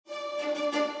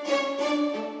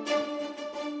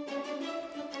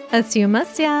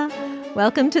Asiumasya!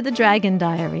 Welcome to the Dragon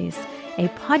Diaries, a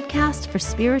podcast for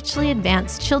spiritually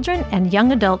advanced children and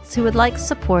young adults who would like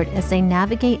support as they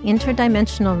navigate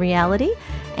interdimensional reality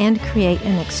and create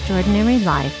an extraordinary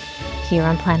life here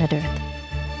on planet Earth.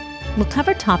 We'll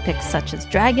cover topics such as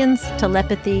dragons,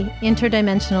 telepathy,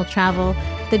 interdimensional travel,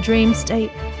 the dream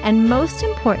state, and most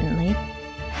importantly,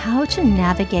 how to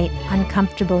navigate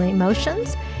uncomfortable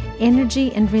emotions,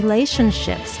 energy, and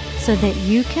relationships so that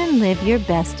you can live your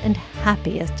best and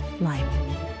happiest life.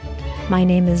 My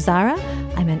name is Zara.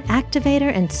 I'm an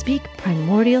activator and speak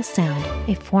primordial sound,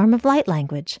 a form of light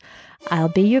language. I'll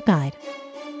be your guide.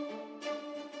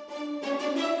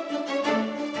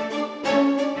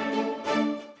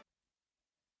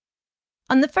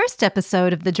 On the first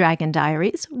episode of the Dragon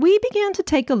Diaries, we began to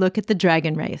take a look at the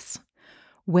dragon race.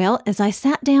 Well, as I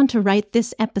sat down to write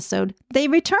this episode, they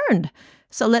returned.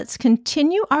 So let's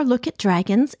continue our look at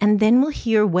dragons, and then we'll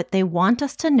hear what they want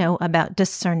us to know about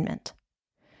discernment.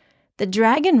 The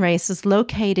dragon race is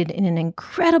located in an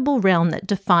incredible realm that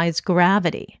defies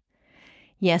gravity.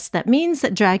 Yes, that means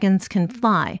that dragons can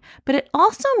fly, but it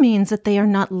also means that they are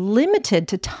not limited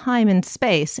to time and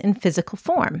space in physical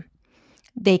form.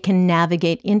 They can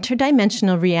navigate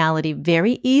interdimensional reality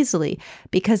very easily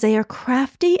because they are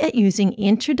crafty at using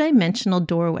interdimensional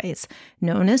doorways,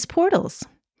 known as portals.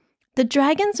 The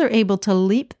dragons are able to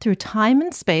leap through time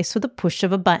and space with a push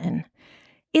of a button.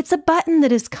 It's a button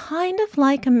that is kind of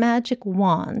like a magic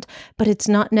wand, but it's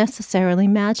not necessarily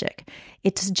magic.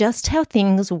 It's just how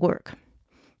things work.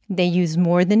 They use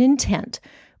more than intent,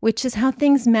 which is how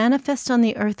things manifest on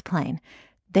the earth plane.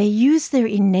 They use their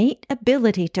innate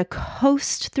ability to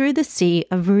coast through the sea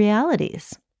of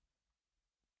realities.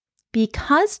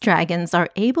 Because dragons are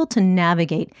able to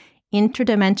navigate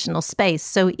interdimensional space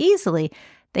so easily,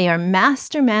 they are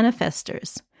master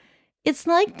manifestors. It's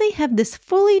like they have this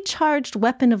fully charged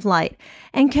weapon of light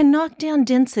and can knock down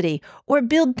density or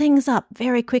build things up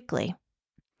very quickly.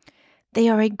 They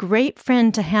are a great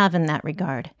friend to have in that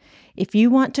regard. If you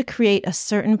want to create a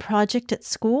certain project at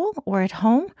school or at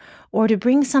home, or to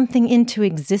bring something into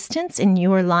existence in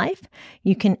your life,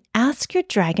 you can ask your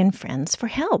dragon friends for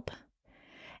help.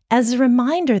 As a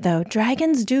reminder, though,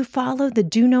 dragons do follow the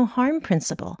do no harm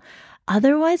principle,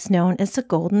 otherwise known as the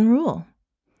golden rule.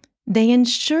 They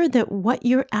ensure that what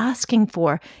you're asking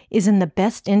for is in the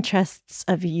best interests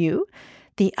of you,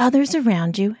 the others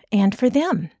around you, and for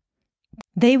them.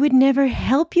 They would never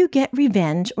help you get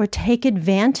revenge or take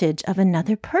advantage of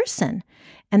another person,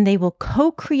 and they will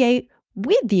co-create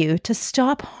with you to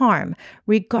stop harm,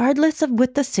 regardless of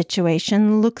what the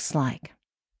situation looks like.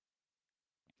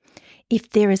 If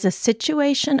there is a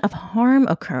situation of harm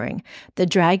occurring, the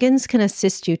dragons can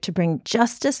assist you to bring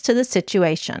justice to the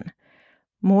situation.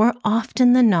 More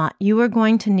often than not, you are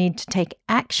going to need to take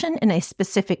action in a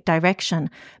specific direction,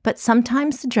 but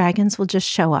sometimes the dragons will just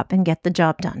show up and get the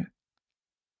job done.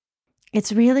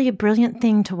 It's really a brilliant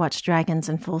thing to watch dragons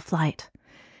in full flight.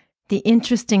 The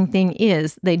interesting thing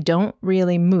is they don't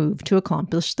really move to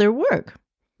accomplish their work.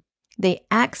 They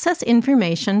access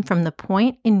information from the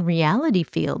point in reality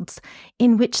fields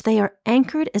in which they are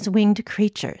anchored as winged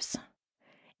creatures.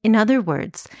 In other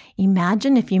words,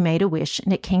 imagine if you made a wish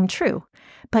and it came true,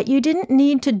 but you didn't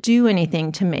need to do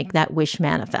anything to make that wish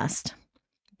manifest.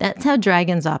 That's how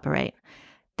dragons operate.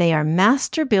 They are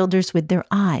master builders with their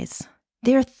eyes.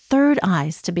 Their third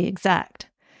eyes, to be exact.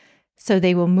 So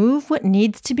they will move what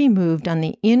needs to be moved on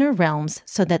the inner realms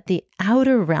so that the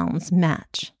outer realms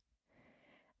match.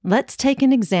 Let's take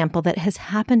an example that has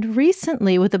happened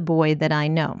recently with a boy that I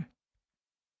know.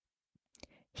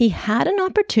 He had an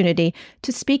opportunity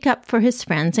to speak up for his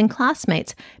friends and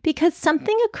classmates because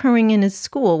something occurring in his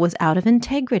school was out of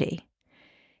integrity.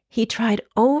 He tried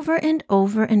over and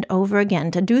over and over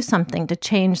again to do something to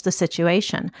change the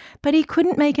situation, but he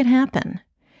couldn't make it happen.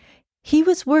 He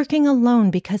was working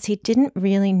alone because he didn't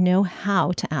really know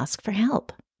how to ask for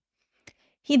help.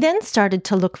 He then started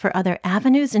to look for other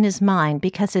avenues in his mind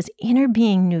because his inner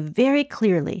being knew very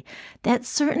clearly that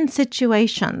certain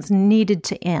situations needed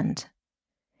to end.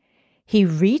 He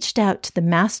reached out to the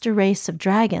master race of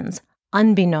dragons,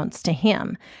 unbeknownst to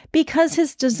him, because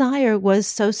his desire was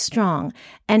so strong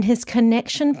and his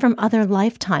connection from other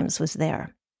lifetimes was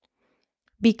there.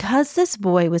 Because this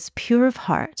boy was pure of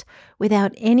heart,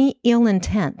 without any ill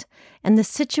intent, and the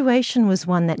situation was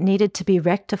one that needed to be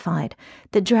rectified,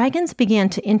 the dragons began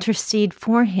to intercede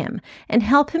for him and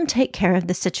help him take care of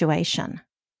the situation.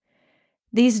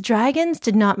 These dragons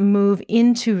did not move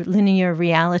into linear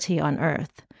reality on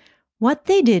Earth. What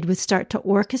they did was start to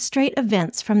orchestrate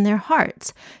events from their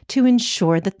hearts to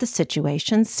ensure that the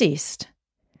situation ceased.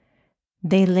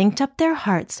 They linked up their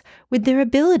hearts with their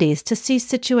abilities to see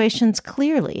situations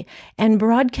clearly and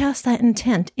broadcast that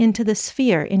intent into the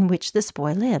sphere in which this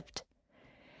boy lived.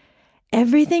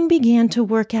 Everything began to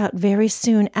work out very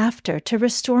soon after to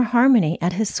restore harmony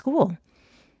at his school.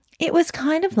 It was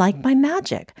kind of like by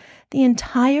magic. The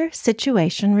entire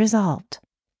situation resolved.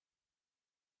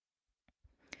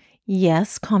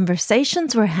 Yes,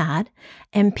 conversations were had,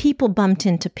 and people bumped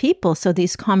into people so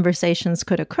these conversations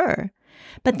could occur.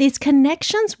 But these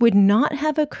connections would not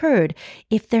have occurred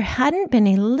if there hadn't been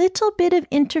a little bit of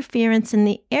interference in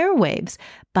the airwaves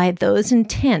by those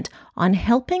intent on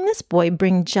helping this boy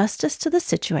bring justice to the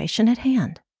situation at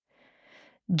hand.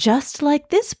 Just like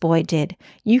this boy did,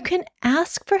 you can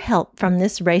ask for help from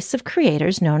this race of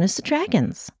creators known as the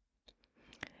dragons.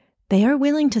 They are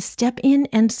willing to step in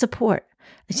and support,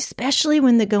 especially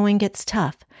when the going gets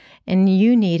tough and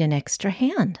you need an extra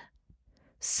hand.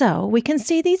 So we can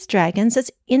see these dragons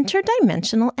as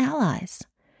interdimensional allies.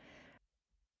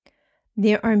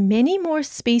 There are many more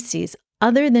species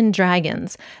other than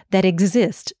dragons that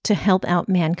exist to help out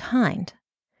mankind.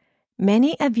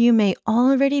 Many of you may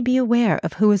already be aware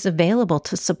of who is available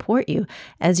to support you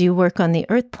as you work on the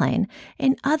earth plane,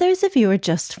 and others of you are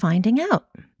just finding out.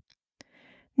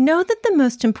 Know that the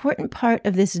most important part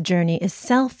of this journey is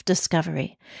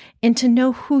self-discovery and to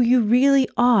know who you really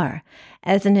are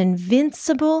as an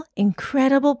invincible,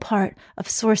 incredible part of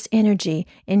source energy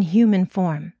in human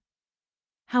form.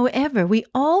 However, we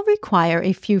all require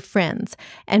a few friends,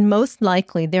 and most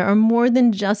likely there are more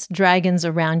than just dragons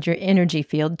around your energy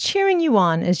field cheering you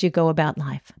on as you go about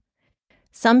life.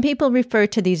 Some people refer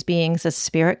to these beings as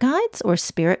spirit guides or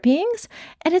spirit beings,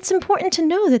 and it's important to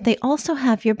know that they also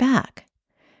have your back.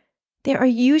 There are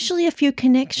usually a few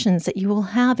connections that you will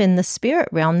have in the spirit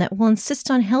realm that will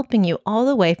insist on helping you all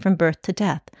the way from birth to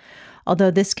death, although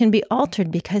this can be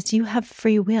altered because you have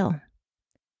free will.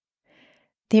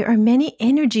 There are many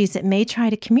energies that may try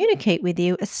to communicate with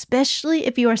you, especially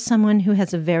if you are someone who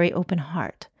has a very open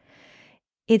heart.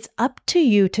 It's up to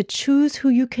you to choose who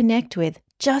you connect with,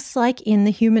 just like in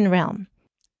the human realm.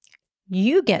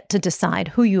 You get to decide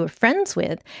who you are friends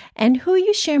with and who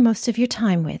you share most of your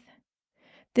time with.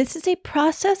 This is a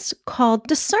process called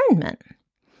discernment.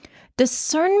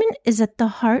 Discernment is at the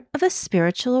heart of a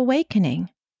spiritual awakening.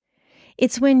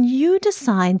 It's when you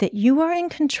decide that you are in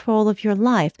control of your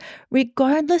life,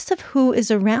 regardless of who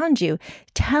is around you,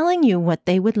 telling you what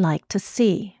they would like to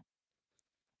see.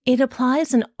 It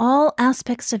applies in all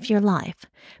aspects of your life,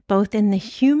 both in the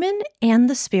human and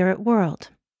the spirit world.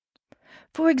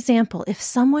 For example, if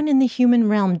someone in the human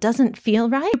realm doesn't feel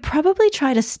right, you probably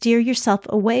try to steer yourself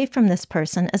away from this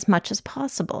person as much as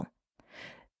possible.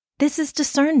 This is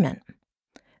discernment.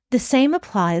 The same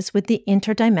applies with the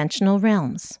interdimensional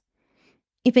realms.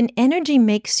 If an energy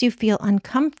makes you feel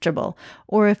uncomfortable,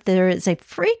 or if there is a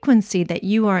frequency that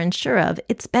you are unsure of,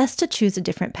 it's best to choose a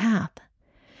different path.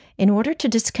 In order to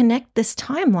disconnect this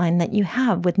timeline that you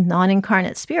have with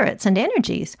non-incarnate spirits and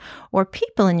energies or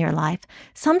people in your life,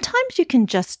 sometimes you can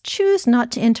just choose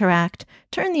not to interact,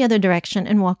 turn the other direction,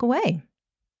 and walk away.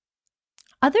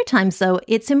 Other times, though,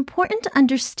 it's important to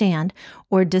understand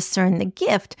or discern the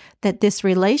gift that this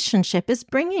relationship is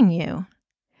bringing you.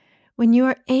 When you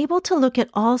are able to look at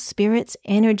all spirits,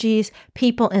 energies,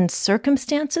 people, and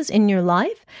circumstances in your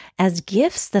life as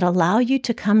gifts that allow you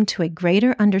to come to a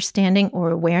greater understanding or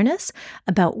awareness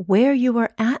about where you are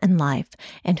at in life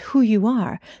and who you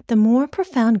are, the more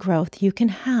profound growth you can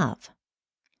have.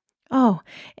 Oh,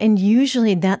 and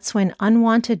usually that's when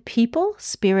unwanted people,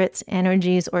 spirits,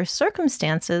 energies, or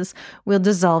circumstances will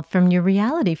dissolve from your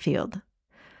reality field.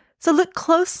 So look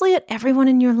closely at everyone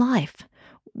in your life.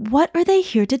 What are they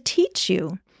here to teach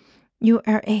you? You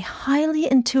are a highly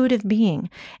intuitive being,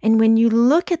 and when you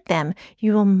look at them,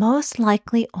 you will most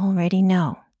likely already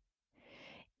know.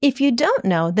 If you don't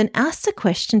know, then ask the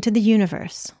question to the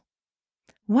universe.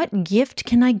 What gift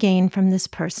can I gain from this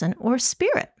person or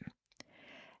spirit?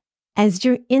 As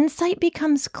your insight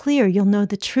becomes clear, you'll know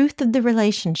the truth of the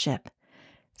relationship.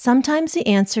 Sometimes the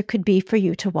answer could be for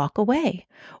you to walk away,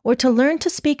 or to learn to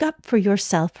speak up for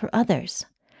yourself or others.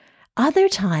 Other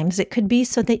times, it could be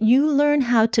so that you learn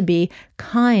how to be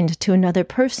kind to another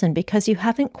person because you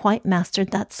haven't quite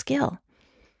mastered that skill.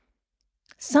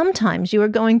 Sometimes you are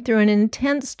going through an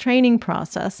intense training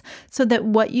process so that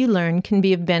what you learn can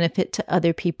be of benefit to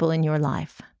other people in your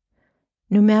life.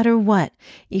 No matter what,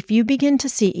 if you begin to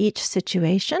see each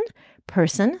situation,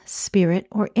 person, spirit,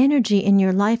 or energy in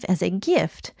your life as a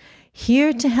gift,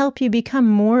 here to help you become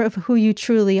more of who you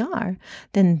truly are,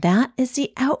 then that is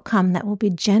the outcome that will be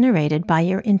generated by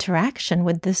your interaction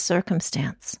with this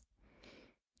circumstance.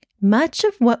 Much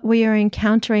of what we are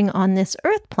encountering on this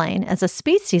earth plane as a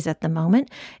species at the moment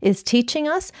is teaching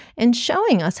us and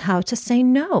showing us how to say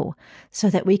no so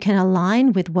that we can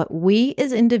align with what we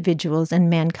as individuals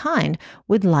and mankind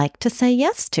would like to say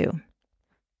yes to.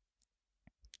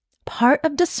 Part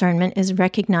of discernment is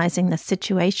recognizing the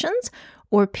situations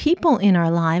or people in our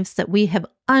lives that we have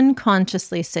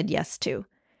unconsciously said yes to.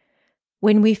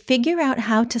 When we figure out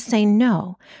how to say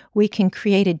no, we can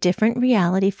create a different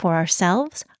reality for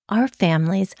ourselves, our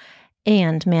families,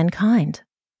 and mankind.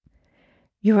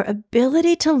 Your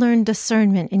ability to learn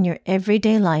discernment in your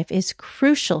everyday life is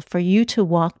crucial for you to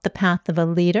walk the path of a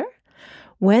leader,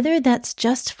 whether that's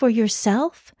just for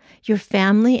yourself, your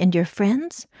family, and your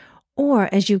friends,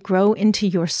 or as you grow into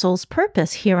your soul's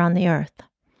purpose here on the earth.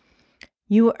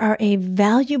 You are a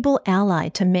valuable ally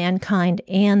to mankind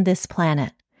and this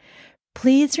planet.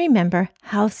 Please remember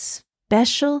how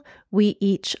special we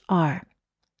each are.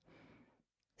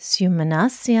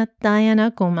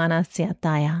 Sumanasiataya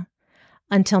kumanasiataya.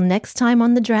 Until next time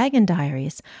on the Dragon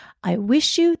Diaries, I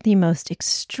wish you the most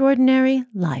extraordinary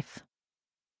life.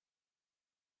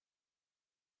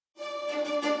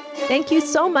 Thank you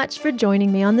so much for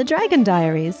joining me on the Dragon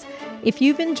Diaries. If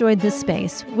you've enjoyed this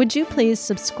space, would you please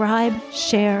subscribe,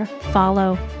 share,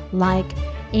 follow, like,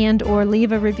 and/or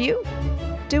leave a review?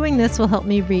 Doing this will help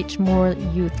me reach more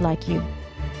youth like you.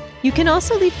 You can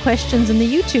also leave questions in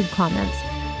the YouTube comments,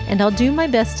 and I'll do my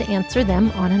best to answer them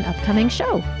on an upcoming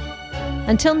show.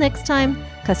 Until next time,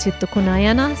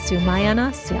 Kasitukunayana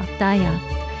Sumayana Siataya.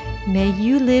 May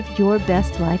you live your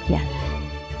best life yet.